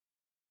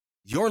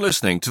You're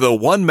listening to the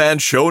One Man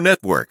Show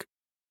Network.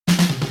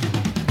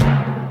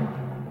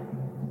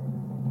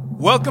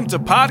 Welcome to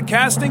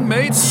Podcasting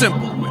Made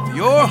Simple with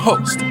your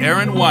host,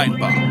 Aaron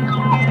Weinbaum.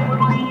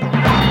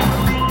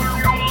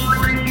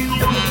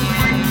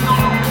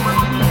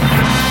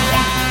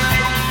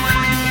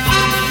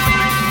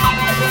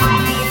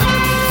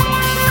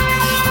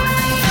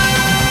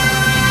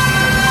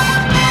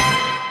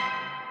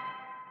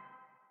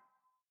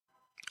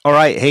 All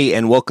right, hey,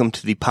 and welcome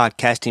to the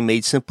Podcasting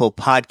Made Simple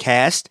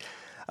podcast.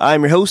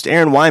 I'm your host,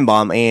 Aaron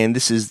Weinbaum, and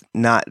this is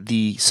not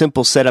the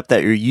simple setup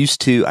that you're used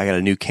to. I got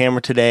a new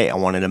camera today. I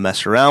wanted to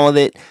mess around with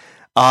it,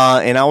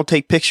 and I will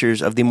take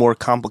pictures of the more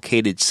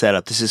complicated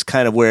setup. This is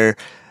kind of where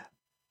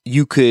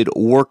you could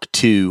work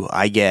to,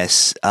 I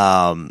guess,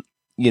 once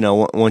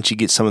you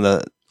get some of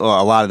the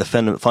a lot of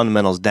the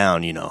fundamentals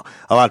down. A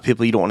lot of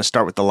people, you don't want to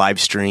start with the live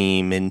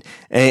stream and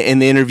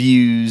the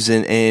interviews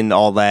and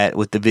all that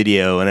with the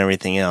video and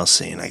everything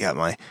else. And I got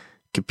my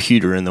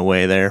computer in the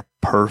way there.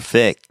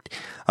 Perfect.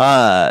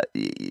 I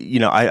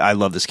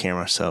love this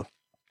camera, so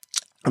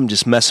I'm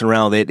just messing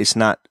around with it. It's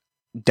not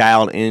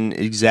dialed in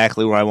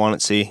exactly where I want it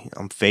to see.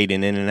 I'm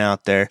fading in and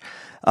out there.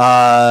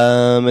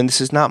 And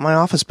this is not my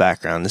office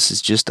background. This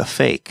is just a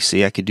fake.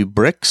 See, I could do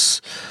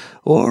bricks,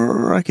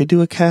 or I could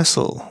do a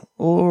castle,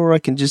 or I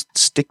can just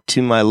stick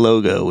to my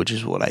logo, which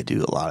is what I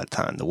do a lot of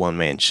time, the One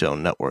Man Show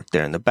Network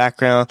there in the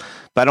background.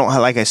 But I don't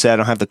have, like I said, I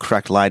don't have the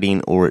correct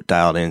lighting or it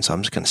dialed in, so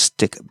I'm just going to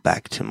stick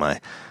back to my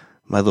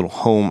little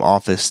home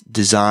office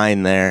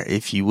design there,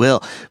 if you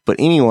will. But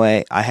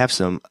anyway, I have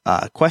some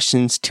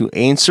questions to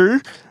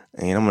answer,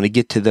 and I'm going to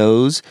get to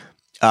those.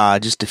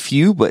 Just a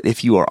few, but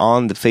if you are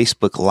on the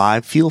Facebook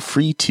Live, feel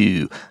free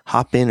to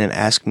hop in and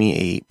ask me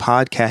a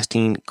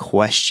podcasting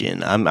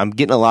question. I'm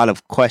getting a lot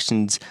of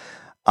questions,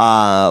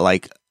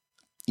 audience,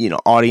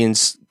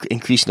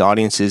 increasing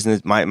audiences,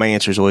 and my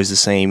answer is always the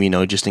same,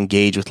 just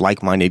engage with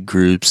like-minded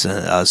groups,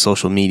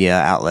 social media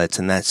outlets,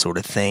 and that sort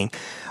of thing.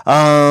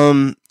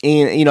 I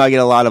get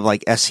a lot of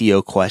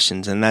SEO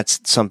questions, and that's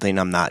something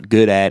I'm not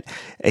good at.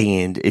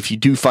 And if you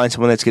do find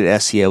someone that's good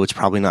at SEO, it's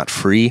probably not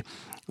free.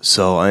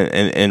 So,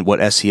 and what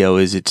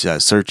SEO is, it's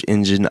search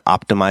engine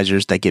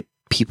optimizers that get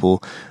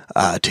people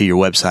to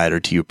your website or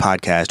to your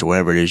podcast or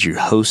whatever it is you're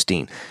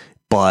hosting.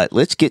 But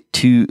let's get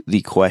to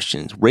the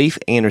questions. Rafe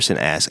Anderson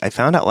asks, I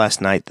found out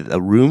last night that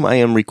the room I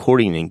am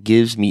recording in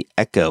gives me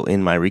echo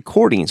in my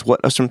recordings.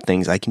 What are some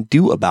things I can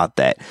do about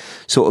that?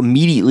 So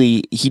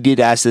immediately, he did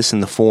ask this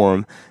in the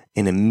forum,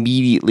 and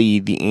immediately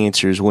the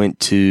answers went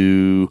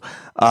to,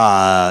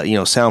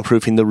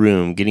 soundproofing the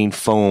room, getting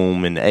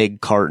foam and egg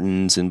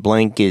cartons and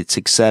blankets,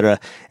 etc.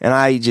 And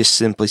I just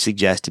simply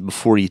suggested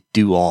before you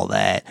do all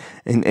that,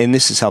 and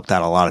this has helped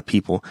out a lot of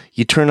people,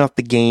 you turn up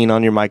the gain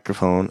on your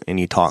microphone and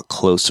you talk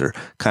closer,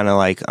 kind of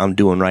like I'm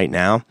doing right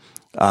now,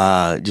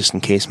 just in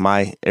case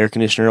my air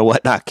conditioner or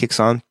whatnot kicks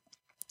on.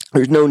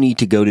 There's no need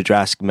to go to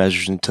drastic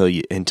measures until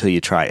you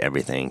try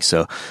everything.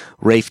 So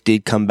Rafe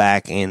did come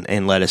back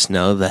and let us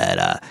know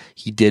that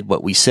he did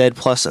what we said,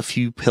 plus a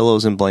few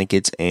pillows and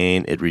blankets,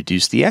 and it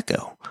reduced the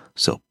echo.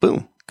 So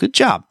boom, good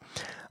job.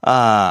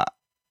 I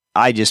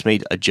just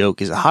made a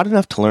joke. Is it hot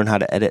enough to learn how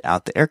to edit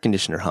out the air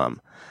conditioner hum?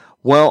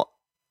 Well,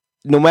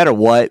 no matter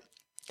what,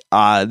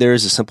 there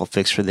is a simple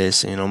fix for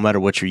this, and no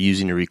matter what you're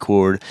using to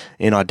record.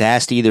 In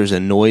Audacity, there's a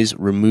noise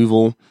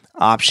removal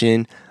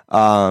option.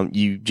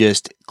 You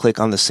just click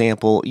on the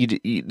sample.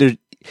 You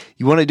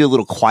want to do a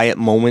little quiet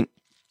moment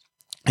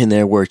in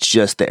there where it's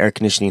just the air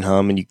conditioning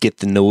hum, and you get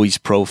the noise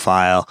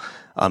profile.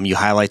 You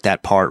highlight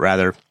that part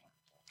rather,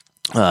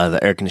 the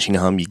air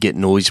conditioning hum. You get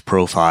noise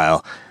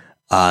profile,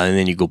 and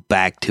then you go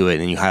back to it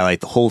and you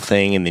highlight the whole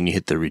thing, and then you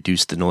hit the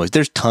reduce the noise.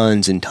 There's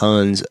tons and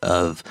tons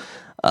of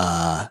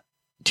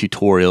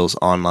tutorials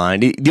online.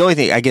 The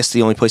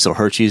only place it'll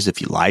hurt you is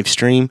if you live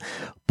stream.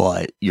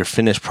 But your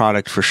finished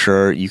product, for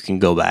sure, you can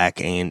go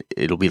back and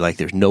it'll be like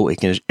there's no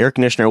air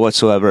conditioner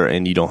whatsoever,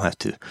 and you don't have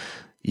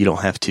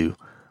to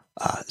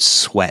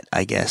sweat,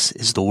 I guess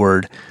is the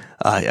word.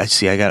 I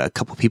see I got a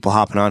couple people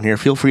hopping on here.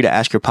 Feel free to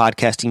ask your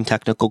podcasting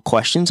technical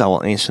questions. I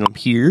will answer them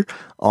here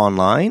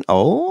online.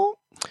 Oh,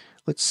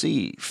 let's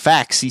see.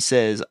 Fax, he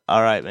says.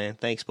 All right, man.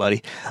 Thanks,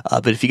 buddy.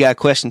 But if you got a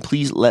question,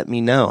 please let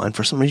me know. And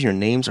for some reason, your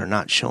names are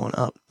not showing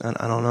up.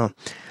 I don't know.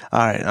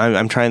 All right,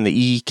 I'm trying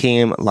the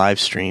eCam live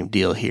stream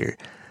deal here.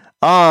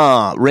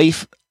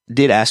 Rafe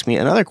did ask me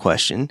another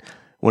question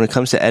when it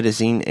comes to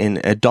editing in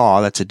a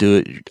DAW. That's a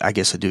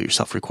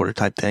do-it-yourself recorder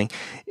type thing.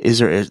 Is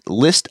there a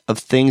list of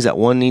things that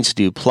one needs to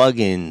do,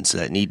 plugins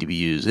that need to be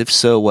used? If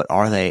so, what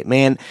are they?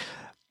 Man,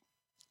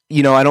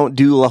 I don't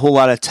do a whole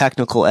lot of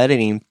technical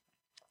editing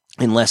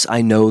unless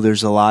I know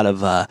there's a lot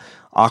of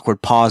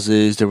awkward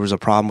pauses. There was a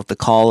problem with the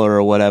caller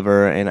or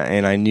whatever,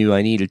 and I knew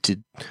I needed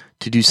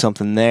to do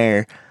something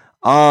there.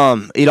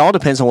 It all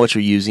depends on what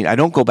you're using. I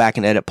don't go back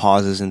and edit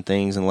pauses and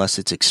things unless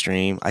it's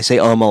extreme. I say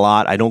a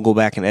lot. I don't go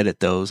back and edit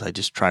those. I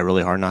just try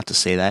really hard not to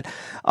say that.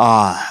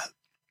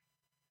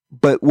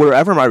 But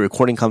wherever my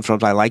recording comes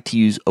from, I like to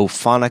use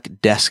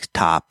Ophonic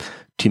Desktop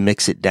to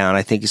mix it down.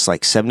 I think it's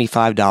like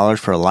 $75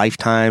 for a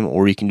lifetime,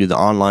 or you can do the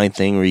online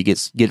thing where you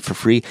get it for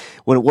free.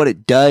 What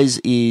it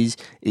does is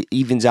it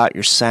evens out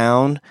your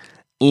sound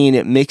and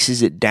it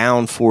mixes it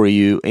down for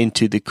you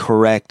into the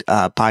correct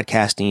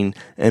podcasting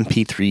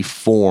MP3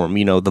 form.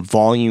 You know, the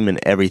volume and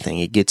everything.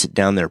 It gets it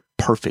down there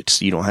perfect,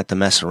 so you don't have to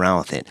mess around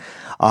with it.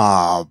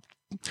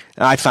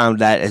 I found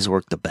that has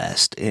worked the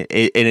best.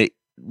 It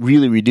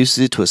really reduces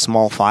it to a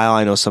small file.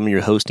 I know some of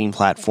your hosting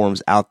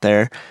platforms out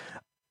there,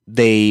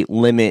 they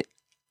limit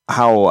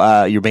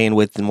how your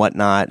bandwidth and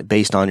whatnot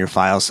based on your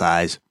file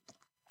size.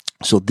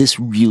 So this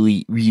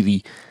really,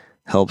 really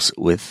helps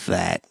with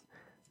that.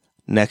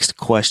 Next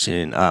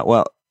question.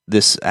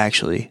 This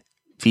actually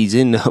feeds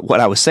into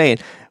what I was saying.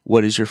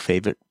 What is your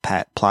favorite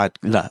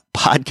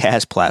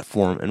podcast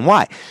platform and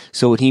why?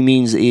 So what he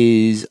means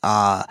is,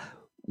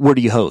 where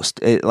do you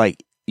host?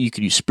 Like you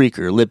could use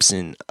Spreaker,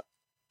 Libsyn,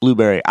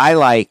 Blueberry. I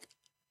like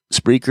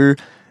Spreaker.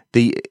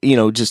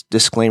 Just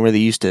disclaimer, they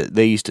used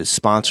to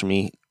sponsor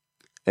me,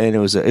 and it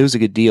was a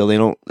good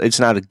deal. It's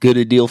not a good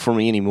a deal for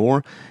me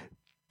anymore,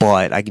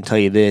 but I can tell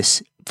you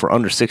this. For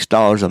under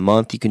 $6 a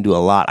month, you can do a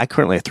lot. I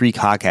currently have 3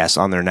 podcasts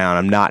on there now, and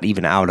I'm not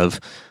even out of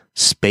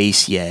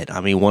space yet.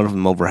 I mean, one of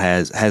them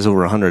has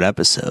over 100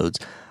 episodes.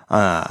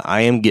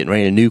 I am getting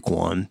ready to nuke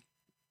one,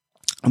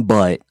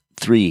 but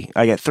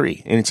I got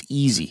 3, and it's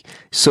easy.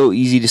 So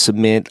easy to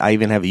submit. I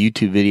even have a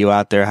YouTube video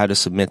out there how to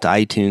submit to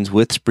iTunes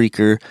with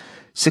Spreaker.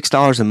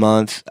 $6 a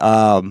month.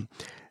 Although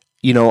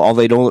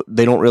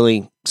they don't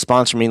really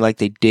sponsor me like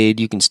they did,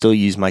 you can still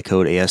use my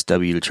code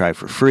ASW to try it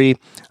for free.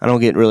 I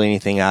don't get really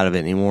anything out of it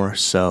anymore.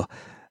 So,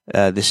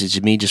 this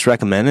is me just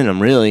recommending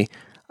them. Really,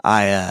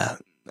 it's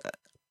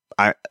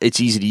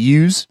easy to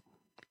use,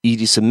 easy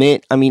to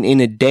submit. I mean, in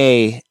a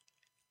day,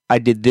 I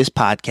did this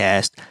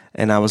podcast,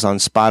 and I was on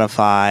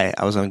Spotify.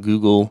 I was on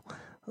Google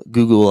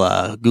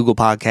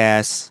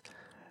Podcasts.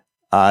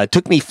 It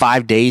took me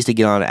 5 days to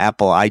get on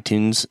Apple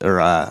iTunes or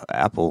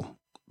Apple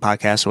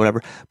Podcasts or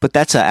whatever, but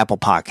that's an Apple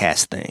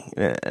Podcast thing.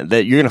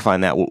 That you're going to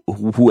find that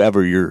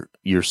whoever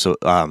you're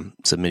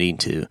submitting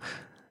to.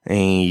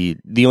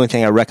 And the only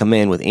thing I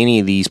recommend with any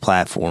of these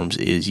platforms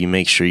is you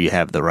make sure you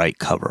have the right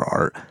cover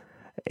art.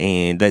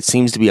 And that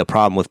seems to be a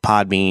problem with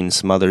Podbean and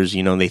some others.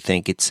 They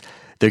think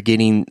they're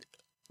getting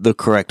the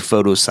correct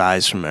photo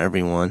size from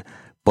everyone,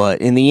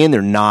 but in the end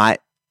they're not.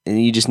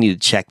 And you just need to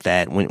check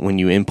that when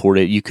you import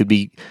it. You could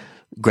be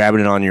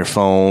grabbing it on your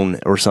phone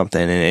or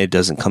something and it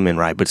doesn't come in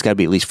right, but it's got to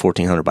be at least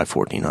 1400 by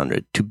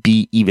 1400 to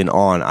be even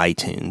on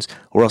iTunes,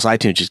 or else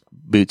iTunes just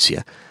boots you.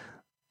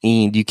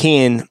 And you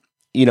can,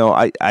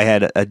 I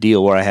had a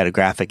deal where I had a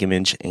graphic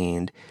image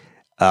and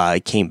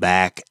it came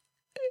back.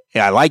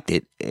 I liked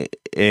it,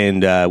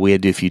 and we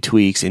had to do a few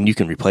tweaks, and you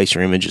can replace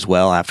your image as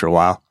well after a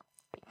while.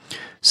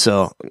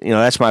 So,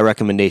 that's my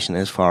recommendation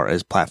as far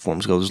as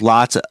platforms go. There's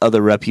lots of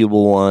other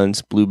reputable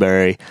ones.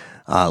 Blueberry,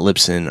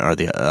 Libsyn are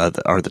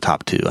the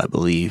top 2, I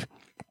believe.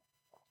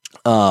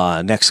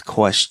 Next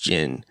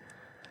question.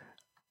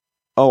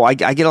 Oh, I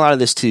get a lot of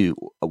this too.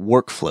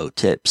 Workflow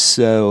tips.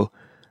 So,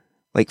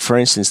 like for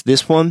instance,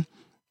 this one,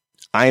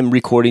 I am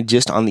recording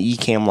just on the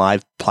Ecamm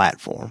Live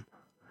platform.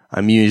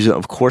 I'm using,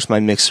 of course,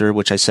 my mixer,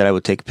 which I said I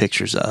would take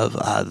pictures of.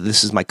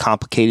 This is my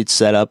complicated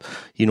setup.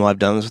 I've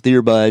done this with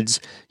earbuds.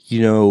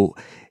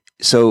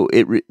 So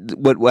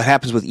what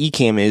happens with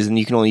Ecamm is, and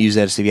you can only use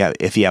that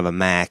if you have a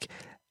Mac,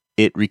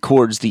 it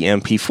records the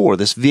MP4,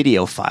 this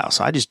video file.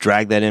 So I just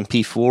drag that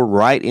MP4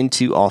 right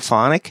into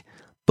Auphonic,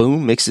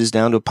 boom, mixes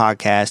down to a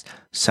podcast,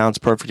 sounds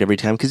perfect every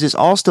time because it's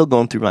all still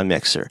going through my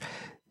mixer.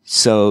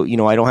 So,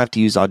 I don't have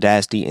to use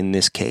Audacity in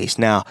this case.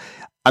 Now,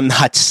 I'm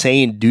not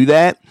saying do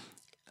that.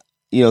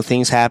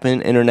 Things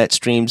happen, internet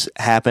streams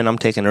happen. I'm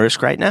taking a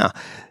risk right now.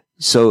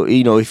 So,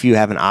 if you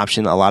have an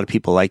option, a lot of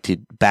people like to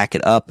back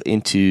it up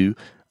into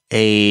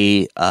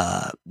a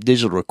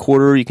digital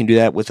recorder. You can do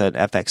that with an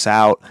FX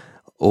out,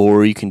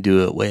 or you can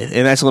do it with,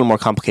 and that's a little more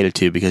complicated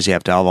too, because you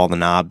have to have all the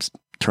knobs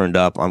turned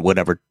up on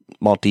whatever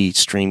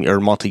multi-stream or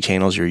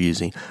multi-channels you're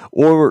using.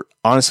 Or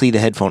honestly, the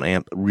headphone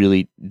amp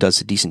really does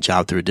a decent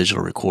job through a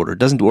digital recorder. It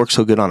doesn't work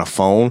so good on a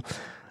phone.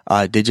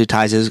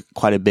 Digitizes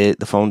quite a bit.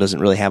 The phone doesn't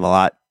really have a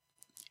lot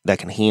that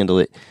can handle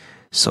it.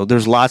 So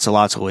there's lots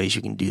of ways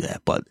you can do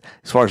that. But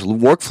as far as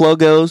workflow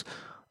goes,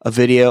 a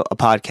video, a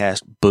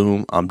podcast,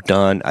 boom, I'm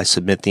done. I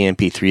submit the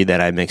MP3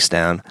 that I mixed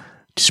down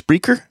to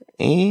Spreaker,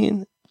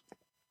 and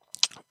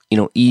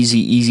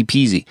easy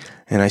peasy.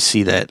 And I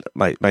see that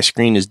my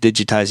screen is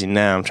digitizing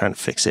now. I'm trying to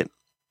fix it.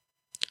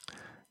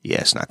 Yeah,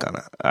 it's not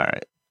gonna. All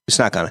right, it's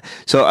not gonna.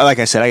 So like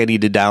I said, I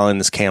need to dial in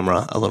this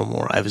camera a little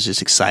more. I was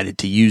just excited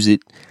to use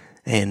it.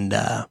 And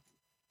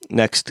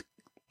next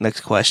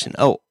question.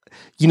 Oh,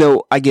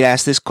 I get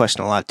asked this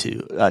question a lot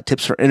too.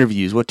 Tips for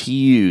interviews, what to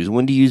use,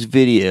 when to use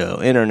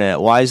video, internet,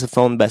 why is the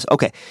phone the best?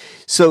 Okay,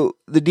 so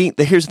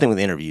here's the thing with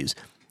interviews.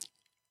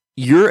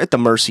 You're at the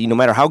mercy, no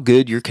matter how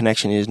good your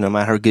connection is, no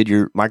matter how good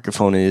your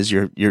microphone is,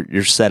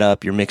 your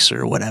setup, your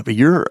mixer, or whatever,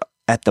 you're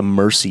at the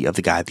mercy of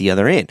the guy at the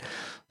other end.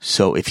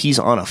 So if he's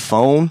on a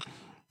phone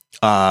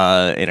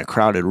in a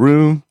crowded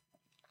room,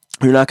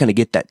 you're not going to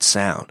get that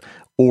sound.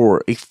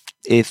 Or if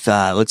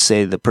let's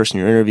say the person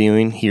you're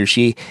interviewing, he or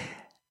she,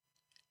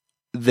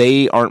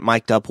 they aren't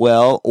mic'd up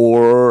well,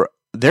 or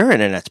their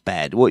internet's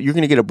bad, well, you're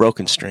going to get a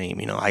broken stream.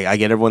 You know, I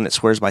get everyone that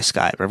swears by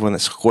Skype, everyone that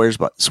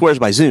swears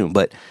by Zoom,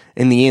 but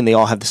in the end, they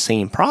all have the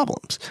same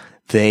problems.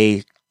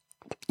 They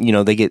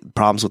get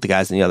problems with the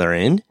guys on the other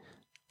end,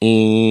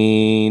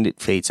 and it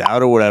fades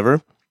out or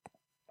whatever.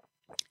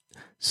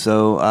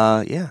 So,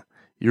 yeah,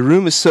 your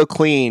room is so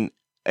clean.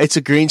 It's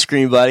a green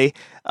screen, buddy.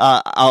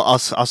 I'll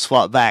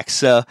swap back.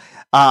 So,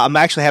 I'm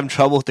actually having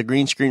trouble with the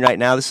green screen right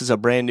now. This is a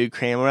brand new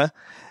camera.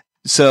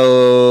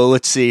 So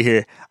let's see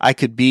here. I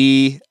could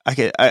be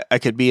in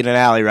an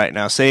alley right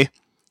now. See?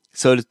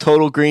 So the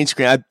total green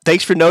screen.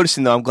 Thanks for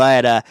noticing, though. I'm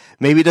glad.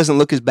 Maybe it doesn't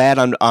look as bad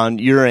on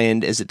your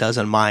end as it does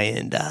on my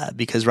end,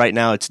 because right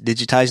now it's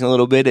digitizing a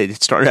little bit.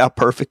 It started out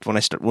perfect when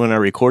I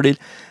recorded.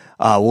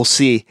 We'll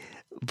see.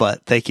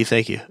 But thank you.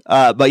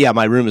 But yeah,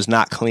 my room is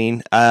not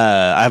clean.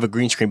 I have a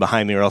green screen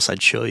behind me, or else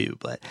I'd show you.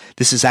 But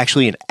this is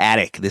actually an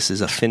attic. This is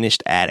a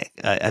finished attic.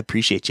 I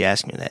appreciate you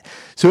asking me that.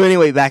 So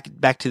anyway,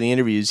 back to the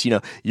interviews. You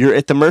know, you're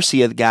at the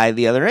mercy of the guy at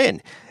the other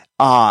end.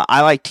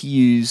 I like to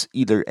use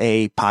either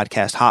a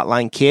podcast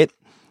hotline kit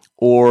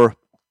or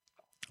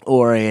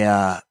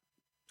a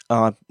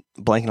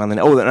blanking on the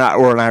name. Or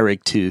an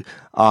iRig too.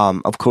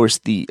 Of course,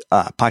 the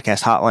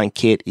podcast hotline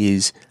kit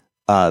is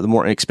the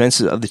more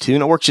inexpensive of the two,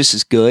 and it works just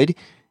as good.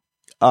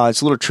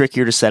 It's a little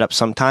trickier to set up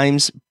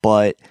sometimes,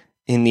 but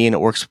in the end, it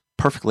works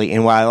perfectly.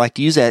 And why I like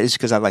to use that is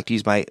because I like to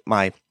use my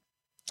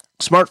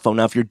smartphone.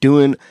 Now, if you're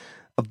doing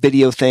a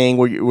video thing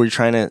where you're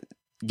trying to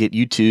get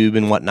YouTube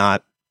and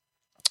whatnot,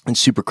 and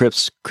super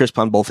crisp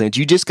on both ends,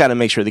 you just got to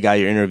make sure the guy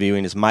you're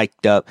interviewing is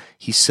mic'd up,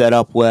 he's set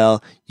up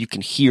well, you can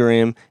hear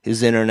him,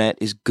 his internet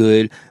is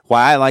good.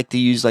 Why I like to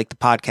use like the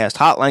podcast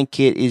hotline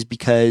kit is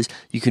because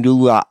you can do a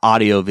lot of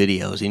audio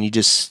videos, and you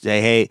just say,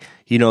 hey,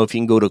 you know, if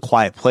you can go to a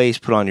quiet place,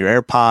 put on your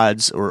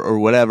AirPods or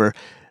whatever,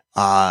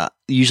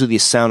 usually the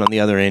sound on the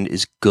other end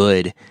is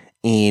good,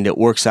 and it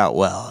works out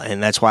well.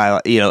 And that's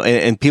why,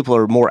 and people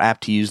are more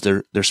apt to use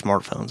their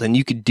smartphones. And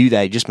you could do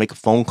that. You just make a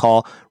phone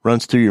call,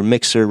 runs through your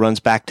mixer, runs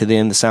back to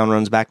them, the sound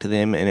runs back to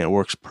them, and it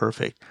works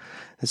perfect.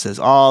 It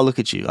says, oh, look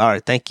at you. All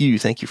right, thank you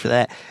for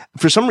that.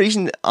 For some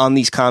reason on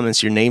these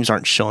comments, your names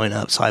aren't showing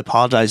up, so I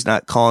apologize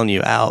not calling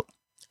you out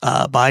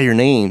by your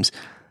names.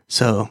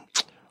 So,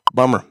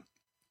 bummer.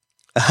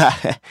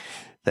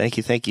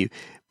 Thank you.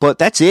 But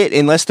that's it,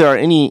 unless there are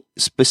any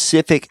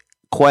specific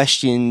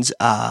questions,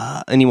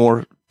 any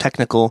more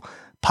technical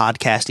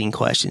podcasting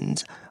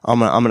questions. I'm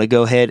gonna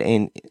go ahead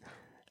and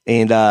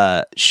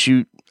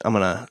shoot. I'm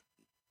gonna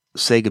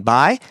say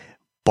goodbye.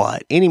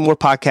 But any more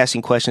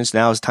podcasting questions,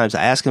 now is the time to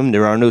ask them.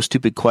 There are no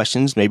stupid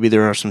questions. Maybe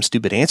there are some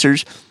stupid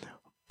answers,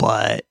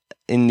 but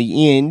in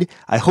the end,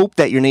 I hope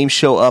that your names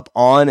show up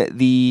on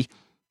the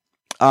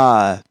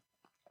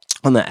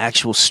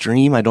actual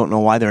stream. I don't know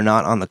why they're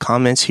not on the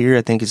comments here.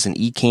 I think it's an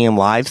Ecamm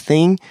live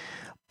thing.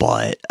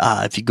 But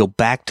if you go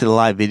back to the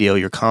live video,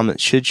 your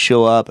comments should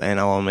show up, and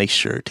I will make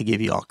sure to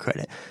give you all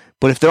credit.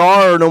 But if there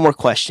are no more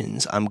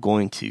questions, I'm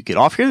going to get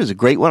off here. This is a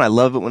great one. I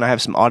love it when I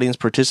have some audience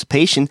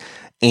participation.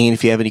 And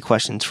if you have any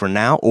questions for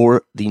now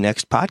or the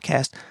next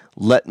podcast,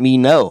 let me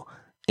know.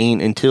 And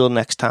until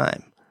next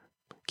time,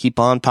 keep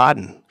on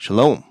podding.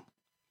 Shalom.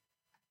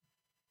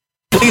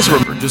 Please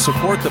remember to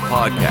support the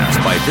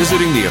podcast by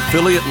visiting the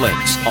affiliate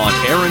links on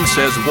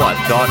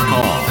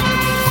AaronSaysWhat.com.